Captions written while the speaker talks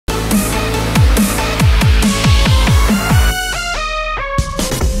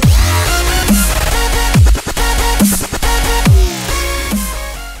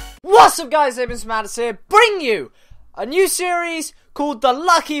What's up guys, Mr. Madness here, bring you a new series called the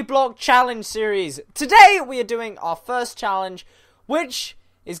Lucky Block Challenge series. Today we are doing our first challenge, which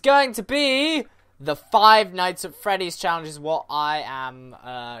is going to be the Five Nights at Freddy's challenge, is what I am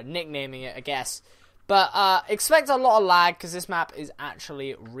nicknaming it, I guess. But expect a lot of lag, because this map is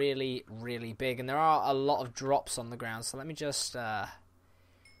actually really, really big, and there are a lot of drops on the ground. So let me just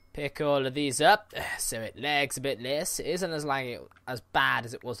pick all of these up, so it lags a bit less. It isn't as laggy, as bad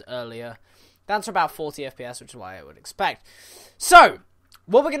as it was earlier. Down to about 40 FPS, which is what I would expect. So,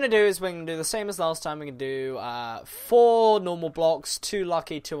 what we're going to do is we're going to do the same as last time. We're going to do 4 normal blocks, 2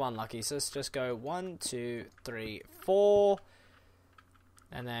 lucky, 2 unlucky. So let's just go 1, 2, 3, 4.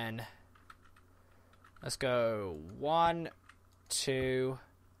 And then let's go 1, 2,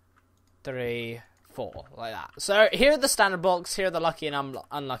 3, 4, like that. So here are the standard blocks, here are the lucky and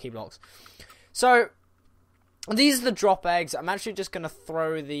unlucky blocks. So these are the drop eggs. I'm actually just going to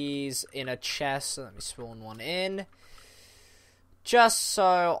throw these in a chest. So let me spawn one in, just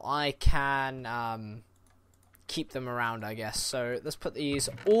so I can keep them around, I guess. So let's put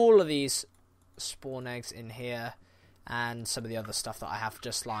all of these spawn eggs in here, and some of the other stuff that I have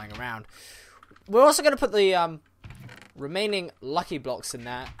just lying around. We're also going to put the remaining lucky blocks in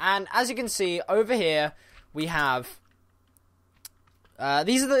there, and as you can see over here we have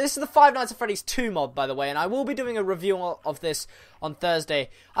this is the Five Nights at Freddy's 2 mod, by the way, and I will be doing a review of this on Thursday.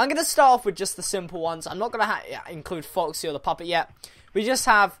 I'm going to start off with just the simple ones. I'm not going to include Foxy or the puppet yet. We just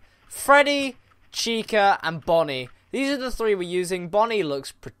have Freddy, Chica, and Bonnie. These are the 3 we're using. Bonnie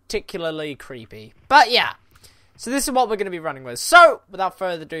looks particularly creepy, but yeah. So this is what we're going to be running with. So without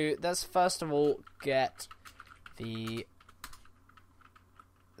further ado, let's first of all get the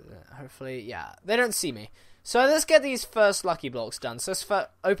hopefully, yeah, they don't see me. So let's get these first lucky blocks done. So let's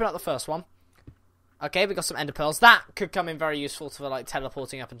open up the first one. Okay, we got some ender pearls. That could come in very useful for like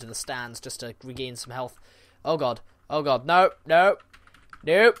teleporting up into the stands just to regain some health. Oh god. Oh god. Nope. Nope.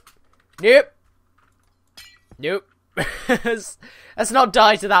 Nope. Nope. Nope. Let's not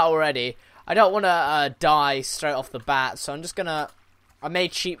die to that already. I don't want to die straight off the bat, so I'm just gonna... I may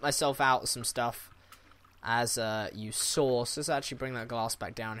cheat myself out of some stuff, as you saw. So let's actually bring that glass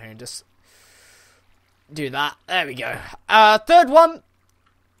back down here and just do that. There we go. Third one.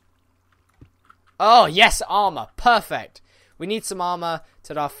 Oh, yes, armor. Perfect. We need some armor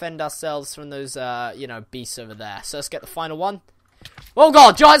to defend ourselves from those, you know, beasts over there. So let's get the final one. Oh,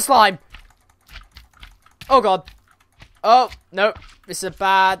 God, giant slime. Oh, God. Oh, no. This is a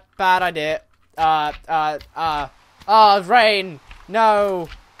bad idea. Rain. No.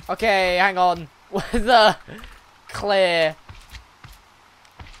 Okay, hang on. With the clear.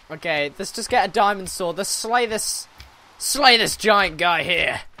 Okay, let's just get a diamond sword. Let's slay this giant guy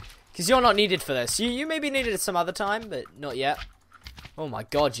here. Because you're not needed for this. You may be needed at some other time, but not yet. Oh my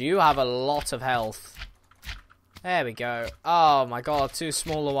god, you have a lot of health. There we go. Oh my god, 2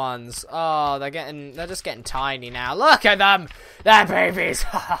 smaller ones. Oh, they're just getting tiny now. Look at them! They're babies!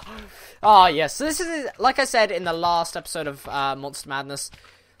 Oh yes, so this is, like I said in the last episode of Monster Madness,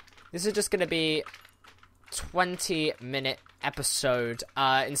 this is just going to be 20-minute episode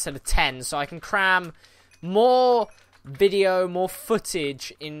instead of 10, so I can cram more video, more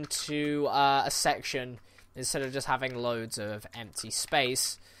footage into a section instead of just having loads of empty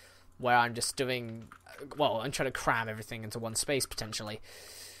space where I'm just doing, well, I'm trying to cram everything into one space potentially.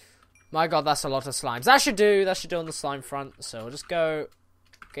 My god, that's a lot of slimes. That should do on the slime front. So we'll just go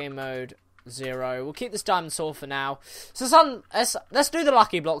game mode 0. We'll keep this diamond sword for now. So let's do the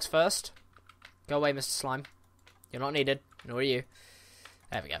lucky blocks first. Go away, Mr. Slime. You're not needed. Nor are you.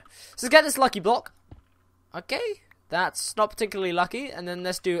 There we go. So let's get this lucky block. Okay. That's not particularly lucky. And then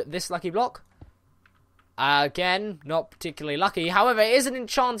let's do this lucky block. Again, not particularly lucky. However, it is an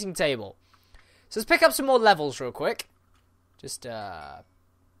enchanting table. So let's pick up some more levels real quick. Just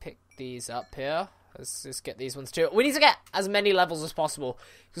pick these up here. Let's just get these ones too. We need to get as many levels as possible,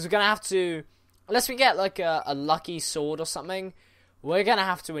 because we're going to have to, unless we get like a lucky sword or something, we're going to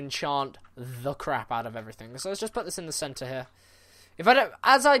have to enchant the crap out of everything. So let's just put this in the center here. If I don't,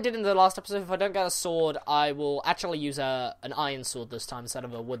 as I did in the last episode, if I don't get a sword, I will actually use an iron sword this time instead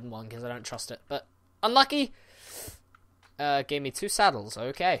of a wooden one, because I don't trust it. But unlucky, gave me 2 saddles.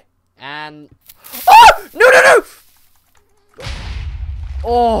 Okay. And oh no!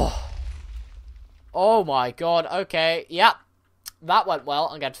 Oh my god. Okay, yep, that went well.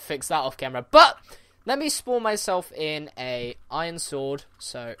 I'm going to fix that off camera, but let me spawn myself in a iron sword.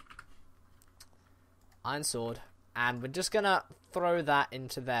 So iron sword, and we're just gonna throw that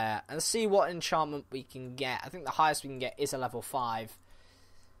into there and see what enchantment we can get. I think the highest we can get is a level 5.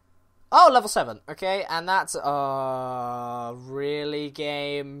 Oh, level 7. Okay, and that's really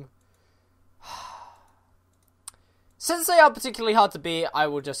game. Since they are particularly hard to beat, I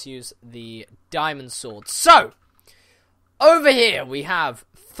will just use the diamond sword. So, over here we have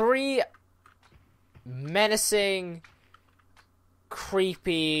 3 menacing,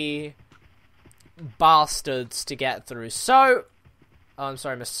 creepy bastards to get through. So, oh, I'm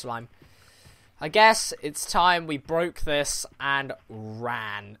sorry, Mr. Slime. I guess it's time we broke this and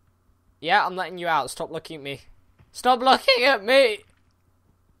ran. Yeah, I'm letting you out. Stop looking at me. Stop looking at me!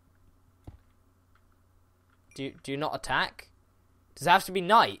 Do you not attack? Does it have to be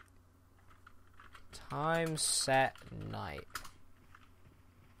night? Time set night.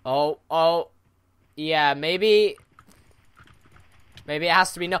 Oh. Yeah, maybe it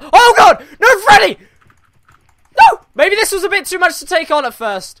has to be no. Oh god! No, Freddy! No! Maybe this was a bit too much to take on at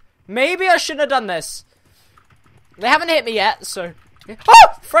first. Maybe I shouldn't have done this. They haven't hit me yet, so... Oh!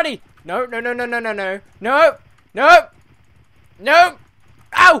 Freddy! No. No!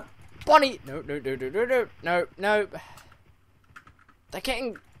 Ow! Bonnie! No. They're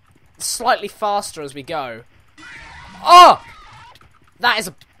getting slightly faster as we go. Oh! That is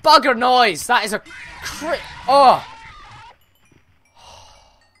a bugger noise! That is a oh!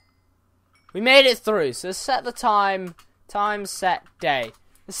 We made it through, so let's set the time. Time set day.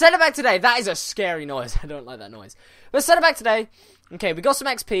 Let's set it back today. That is a scary noise. I don't like that noise. Let's set it back today. Okay, we got some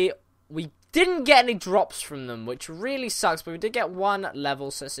XP. We didn't get any drops from them, which really sucks, but we did get 1 level,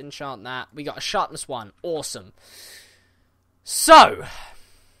 so let's enchant that. We got a sharpness 1. Awesome. So,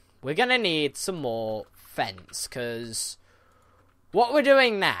 we're going to need some more fence, because what we're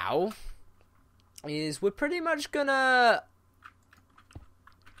doing now is we're pretty much going to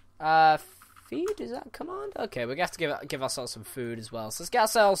feed, is that a command? Okay, we're going to have to give ourselves some food as well. So let's get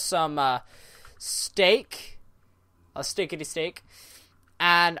ourselves some steak. A steakity steak.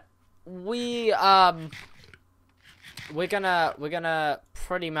 And we're gonna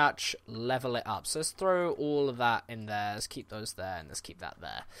pretty much level it up. So let's throw all of that in there. Let's keep those there, and let's keep that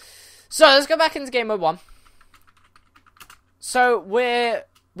there. So let's go back into game mode 1. So we're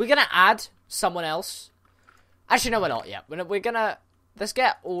gonna add someone else. Actually, no, we're not yet. Let's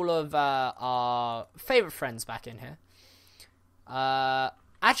get all of our favorite friends back in here.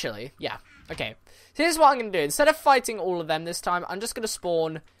 Actually, yeah. Okay. So here's what I'm gonna do. Instead of fighting all of them this time, I'm just gonna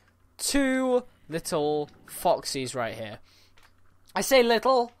spawn 2 little foxies right here. I say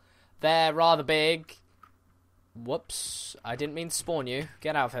little, they're rather big. Whoops, I didn't mean to spawn you.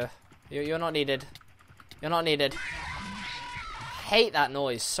 Get out of here. You're not needed. You're not needed. Hate that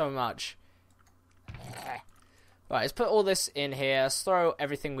noise so much. Right, let's put all this in here. Let's throw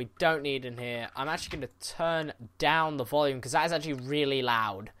everything we don't need in here. I'm actually going to turn down the volume because that is actually really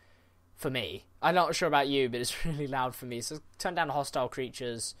loud for me. I'm not sure about you, but it's really loud for me. So let's turn down hostile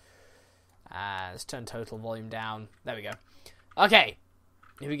creatures. Let's turn total volume down. There we go. Okay,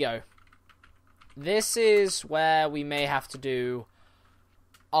 here we go. This is where we may have to do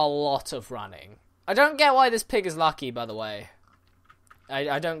a lot of running. I don't get why this pig is lucky, by the way.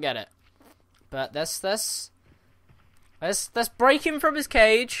 I don't get it. But let's break him from his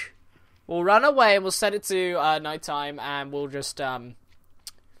cage. We'll run away and we'll set it to nighttime, and we'll just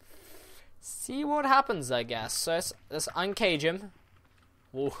see what happens, I guess. So let's uncage him.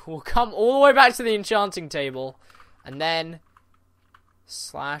 We'll come all the way back to the enchanting table, and then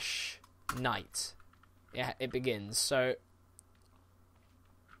 /night. Yeah, it begins. So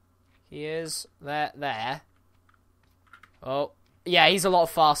he is there. Oh, yeah, he's a lot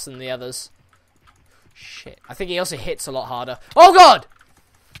faster than the others. Shit, I think he also hits a lot harder. Oh god!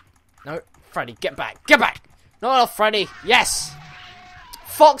 No, Freddy, get back, get back! No, Freddy, yes!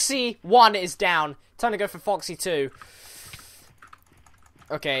 Foxy 1 is down. Time to go for Foxy 2.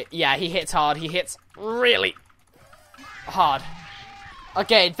 Okay, yeah, he hits hard. He hits really hard.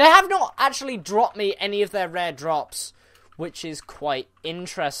 Okay, they have not actually dropped me any of their rare drops, which is quite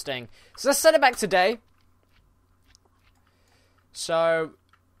interesting. So let's set it back today. So,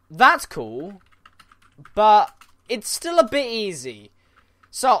 that's cool, but it's still a bit easy.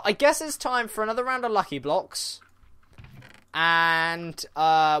 So, I guess it's time for another round of Lucky Blocks. And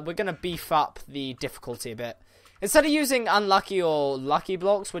we're going to beef up the difficulty a bit. Instead of using unlucky or lucky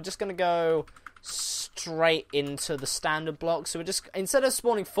blocks, we're just going to go straight into the standard blocks. So we're just, instead of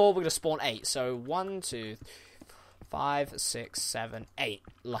spawning 4, we're going to spawn 8. So 1, 2, 5, 6, 7, 8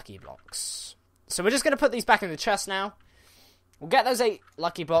 lucky blocks. So we're just going to put these back in the chest now. We'll get those 8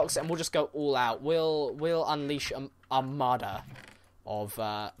 lucky blocks and we'll just go all out. We'll unleash a armada of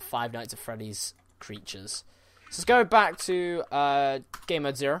Five Nights at Freddy's creatures. So let's go back to game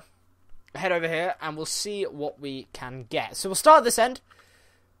mode 0. Head over here and we'll see what we can get. So we'll start at this end.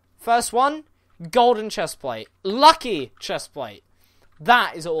 First one, golden chestplate. Lucky chestplate.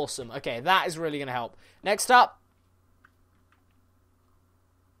 That is awesome. Okay, that is really going to help. Next up.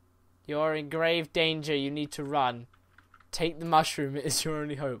 You're in grave danger. You need to run. Take the mushroom. It is your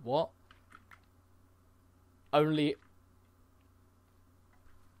only hope. What? Only...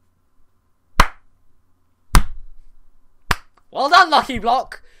 Well done, Lucky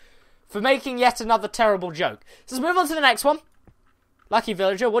Block, for making yet another terrible joke. So let's move on to the next one. Lucky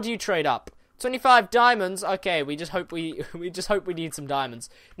Villager, what do you trade up? 25 diamonds. Okay, we just hope we need some diamonds.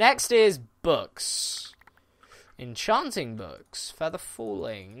 Next is books. Enchanting books. Feather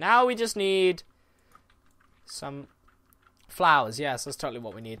falling. Now we just need some flowers. Yes, that's totally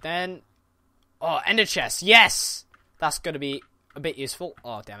what we need. Then, oh, ender chest. Yes, that's going to be a bit useful.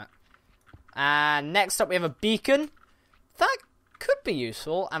 Oh, damn it. And next up we have a beacon. That could be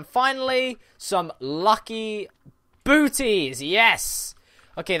useful. And finally, some lucky booties. Yes.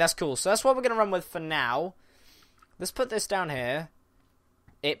 Okay, that's cool. So that's what we're going to run with for now. Let's put this down here.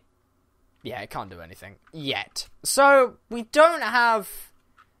 Yeah, it can't do anything yet. So we don't have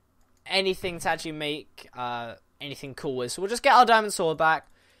anything to actually make anything cool with. So we'll just get our diamond sword back.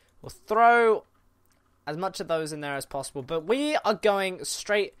 We'll throw as much of those in there as possible. But we are going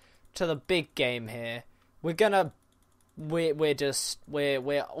straight to the big game here. We're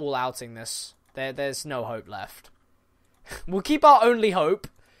all outing this. There's no hope left. We'll keep our only hope,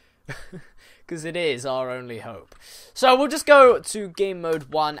 because it is our only hope. So we'll just go to game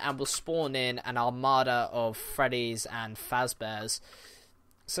mode 1 and we'll spawn in an armada of Freddys and Fazbears.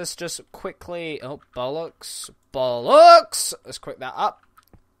 So let's just quickly... Oh, bollocks. Bollocks! Let's quick that up.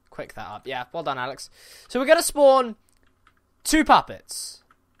 Yeah, well done, Alex. So we're going to spawn 2 puppets.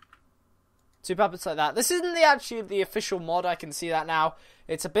 2 puppets like that. This isn't actually the official mod, I can see that now.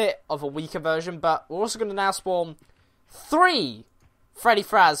 It's a bit of a weaker version, but we're also going to now spawn 3 Freddy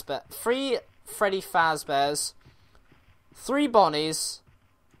Fazbears, 3 Bonnies,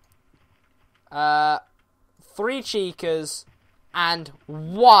 3 Chicas, and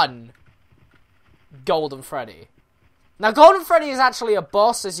 1 Golden Freddy. Now, Golden Freddy is actually a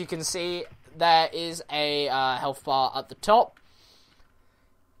boss, as you can see. There is a health bar at the top.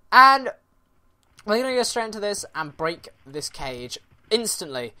 And we're going to go straight into this and break this cage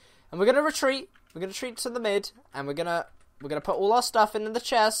instantly. And we're going to retreat. We're going to retreat to the mid, and we're gonna put all our stuff into the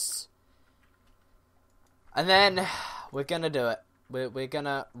chests, and then we're gonna do it. We're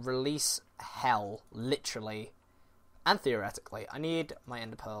gonna release hell, literally, and theoretically. I need my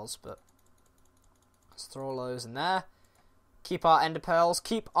ender pearls, but let's throw all those in there. Keep our ender pearls.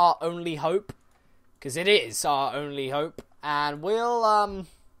 Keep our only hope, because it is our only hope. And we'll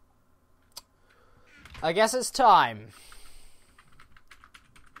I guess it's time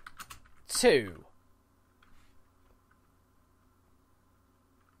to...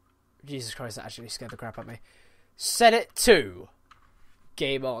 Jesus Christ, that actually scared the crap out of me. Set it to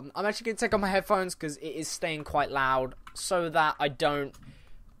game on. I'm actually going to take off my headphones because it is staying quite loud so that I don't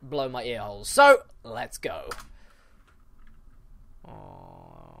blow my ear holes. So, let's go.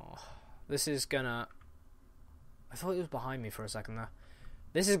 Oh, this is gonna... I thought it was behind me for a second there.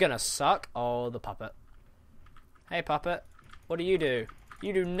 This is gonna suck. Oh, the puppet. Hey, puppet. What do? You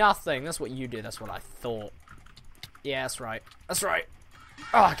do nothing. That's what you do. That's what I thought. Yeah, that's right. That's right.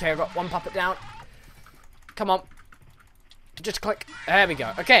 Oh, okay, I've got 1 puppet down. Come on. Just click. There we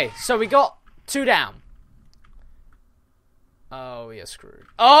go. Okay, so we got 2 down. Oh, we are screwed.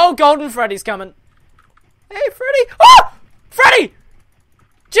 Oh, Golden Freddy's coming. Hey, Freddy. Oh! Freddy!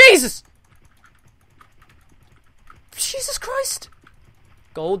 Jesus! Jesus Christ!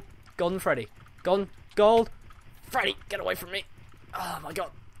 Golden Freddy. Gold. Freddy, get away from me. Oh, my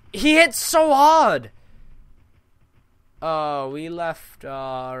God. He hit so hard. Oh, we left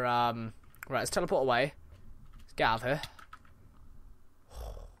our, Right, let's teleport away. Let's get out of here.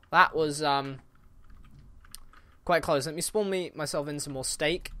 That was, quite close. Let me spawn myself in some more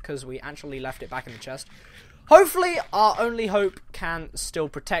steak, because we actually left it back in the chest. Hopefully, our only hope can still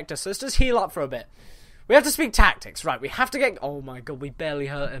protect us. So let's just heal up for a bit. We have to speak tactics. Right, we have to get... Oh, my God, we barely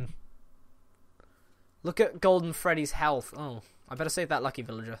hurt him. Look at Golden Freddy's health. Oh, I better save that lucky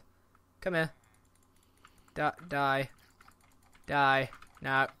villager. Come here. Die.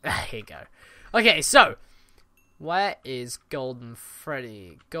 No. There you go. Okay, so. Where is Golden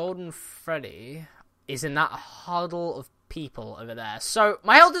Freddy? Golden Freddy is in that huddle of people over there. So,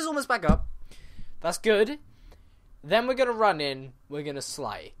 my health is almost back up. That's good. Then we're going to run in. We're going to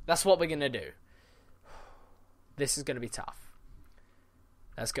slay. That's what we're going to do. This is going to be tough.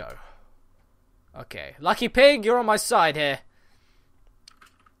 Let's go. Okay. Lucky Pig, you're on my side here.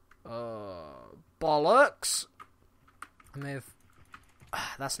 Bollocks. I may have...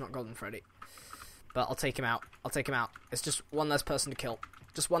 That's not Golden Freddy. But I'll take him out. I'll take him out. It's just one less person to kill.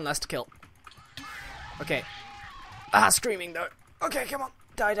 Just one less to kill. Okay. Ah, screaming though. Okay, come on.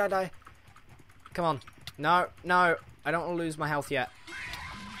 Die, die, die. Come on. No, no. I don't want to lose my health yet.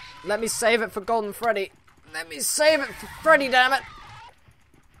 Let me save it for Golden Freddy. Let me save it for Freddy, damn it.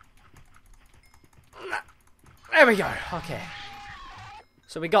 There we go. Okay.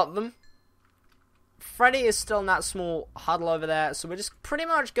 So we got them. Freddy is still in that small huddle over there, so we're just pretty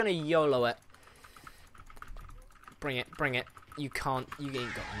much gonna YOLO it. Bring it, bring it. You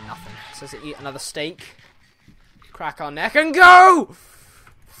ain't got nothing. So let's eat another steak. Crack our neck and go!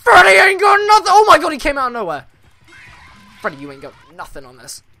 Freddy ain't got nothing! Oh my god, he came out of nowhere. Freddy, you ain't got nothing on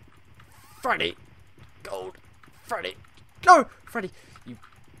this. Freddy. Gold. Freddy. No! Freddy, you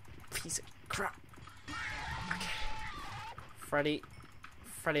piece of crap. Okay. Freddy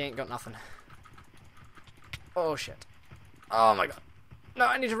ain't got nothing. Oh shit. Oh my god. No,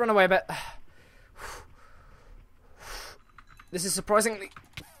 I need to run away a bit. This is surprisingly...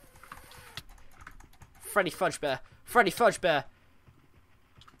 Freddy Fudge Bear. Freddy Fudge Bear.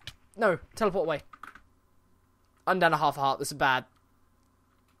 No, teleport away. I'm down a half a heart. This is bad.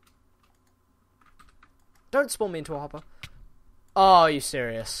 Don't spawn me into a hopper. Oh, are you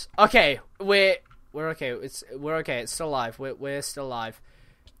serious? Okay, we're okay. We're okay. It's still alive. We're still alive.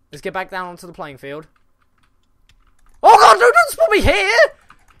 Let's get back down onto the playing field. Oh god, no, don't spawn me here!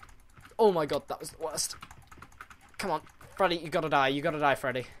 Oh my god, that was the worst. Come on, Freddy, you gotta die. You gotta die,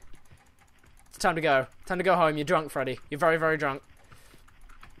 Freddy. It's time to go. Time to go home. You're drunk, Freddy. You're very, very drunk.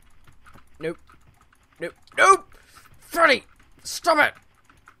 Nope. Nope. Nope! Freddy! Stop it!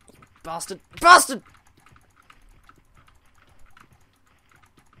 You bastard. Bastard!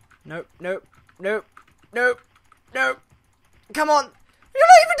 Nope. Nope. Nope. Nope. Nope. Come on! You're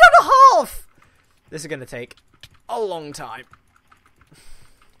not even done a half! This is gonna take a long time.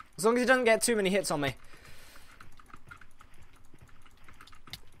 As long as he doesn't get too many hits on me.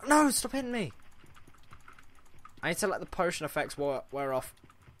 No, stop hitting me. I need to let the potion effects wear off.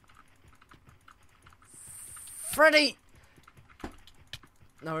 Freddy!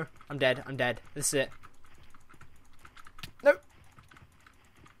 No, I'm dead. I'm dead. This is it. No.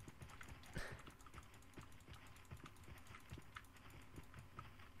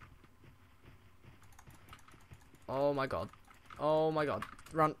 Oh my god. Oh my god.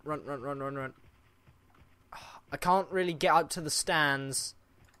 Run, run, run, run, run, run. I can't really get up to the stands.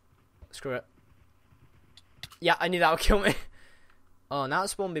 Screw it. Yeah, I knew that would kill me. Oh, now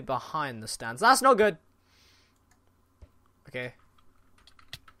it's spawned me behind the stands. That's not good. Okay.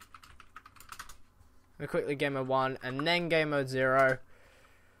 I'm gonna quickly game mode 1 and then game mode 0.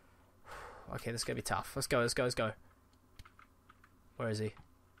 Okay, this is gonna be tough. Let's go, let's go, let's go. Where is he?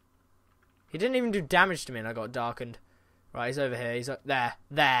 He didn't even do damage to me and I got darkened. Right, he's over here. He's there.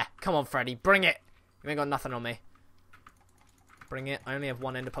 There. Come on, Freddy. Bring it. You ain't got nothing on me. Bring it. I only have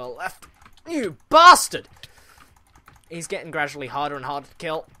one ender pearl left. You bastard! He's getting gradually harder and harder to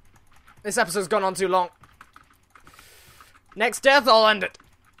kill. This episode's gone on too long. Next death, I'll end it.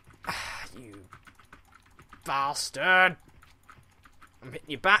 You bastard. I'm hitting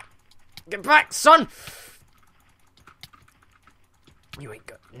you back. Get back, son! You ain't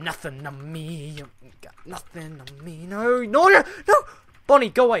got nothing on me. You ain't got nothing on me. No, no, no, no! Bonnie,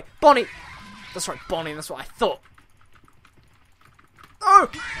 go away. Bonnie! That's right, Bonnie. That's what I thought. Oh!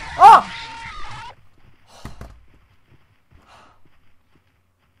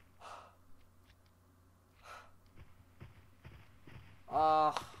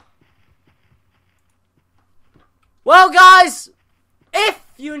 Oh! Well, guys, if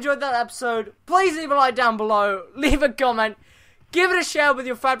you enjoyed that episode, please leave a like down below, leave a comment, give it a share with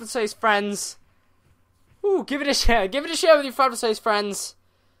your Fabulous friends. Ooh, give it a share with your Fabulous friends.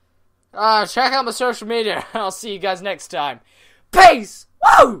 Check out my social media. I'll see you guys next time. Peace!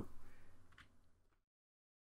 Woo!